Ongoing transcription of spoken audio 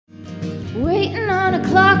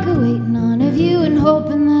clock waiting on a view and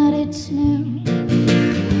hoping that it's new.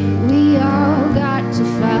 We all got to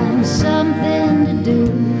find something to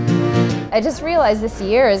do. I just realized this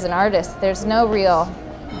year as an artist, there's no real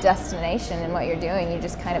destination in what you're doing. You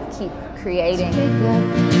just kind of keep creating. Pick up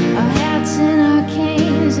our hats and our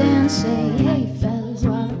canes and say, hey fellas,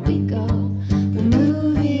 why don't we go? The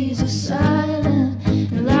movies are silent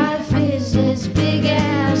and life is as big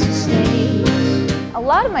as a stage. A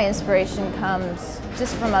lot of my inspiration comes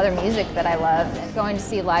just from other music that I love, going to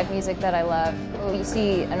see live music that I love. You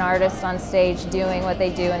see an artist on stage doing what they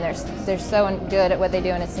do, and they're so good at what they do,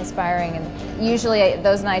 and it's inspiring. And usually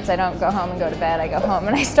those nights I don't go home and go to bed. I go home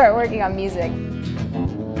and I start working on music.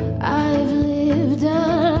 I've lived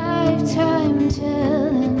a lifetime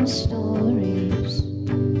telling stories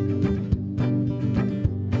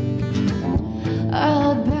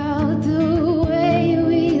about the way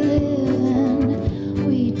we live and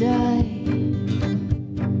we die.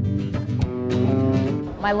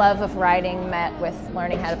 My love of writing met with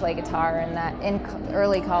learning how to play guitar, and that in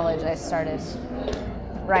early college I started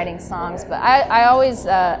writing songs. But I always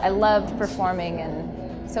I loved performing,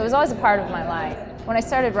 and so it was always a part of my life. When I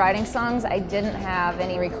started writing songs, I didn't have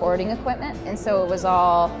any recording equipment, and so it was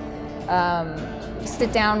all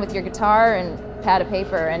sit down with your guitar and pad of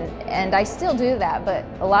paper, and I still do that, but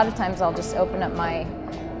a lot of times I'll just open up my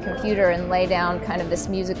computer and lay down kind of this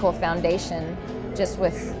musical foundation just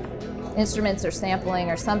with instruments or sampling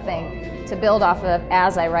or something to build off of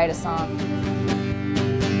as I write a song.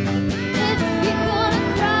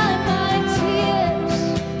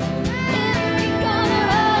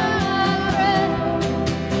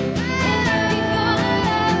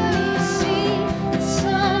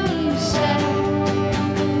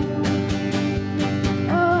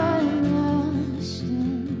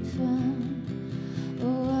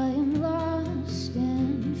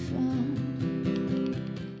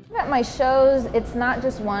 At my shows, it's not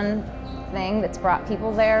just one thing that's brought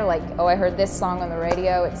people there, like, oh, I heard this song on the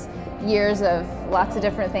radio. It's years of lots of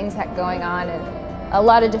different things going on, and a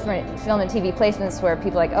lot of different film and TV placements where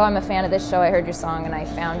people are like, oh, I'm a fan of this show, I heard your song, and I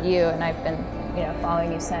found you, and I've been,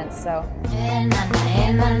 following you since, so.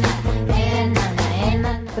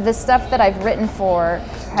 But the stuff that I've written for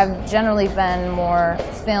have generally been more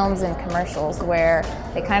films and commercials where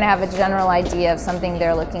they kind of have a general idea of something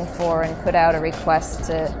they're looking for and put out a request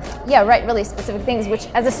to, write really specific things, which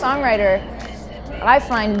as a songwriter, I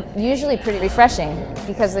find usually pretty refreshing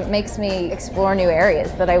because it makes me explore new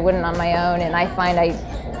areas that I wouldn't on my own, and I find I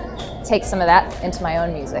take some of that into my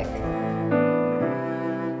own music.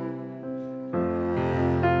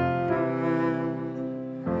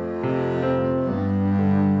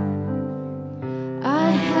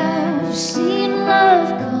 I've seen love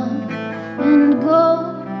come and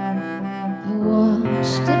go. I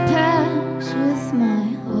watched it pass with my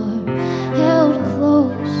heart held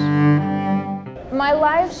close. My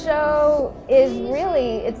live show is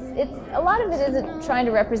really, it's a lot of it isn't trying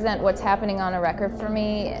to represent what's happening on a record for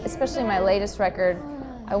me, especially my latest record.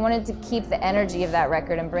 I wanted to keep the energy of that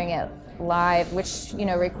record and bring it live, which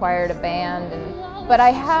required a band. But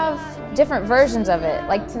I have different versions of it.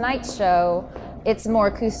 Like tonight's show, it's a more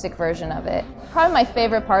acoustic version of it. Probably my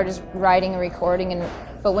favorite part is writing and recording,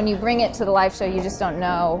 but when you bring it to the live show, you just don't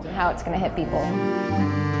know how it's going to hit people.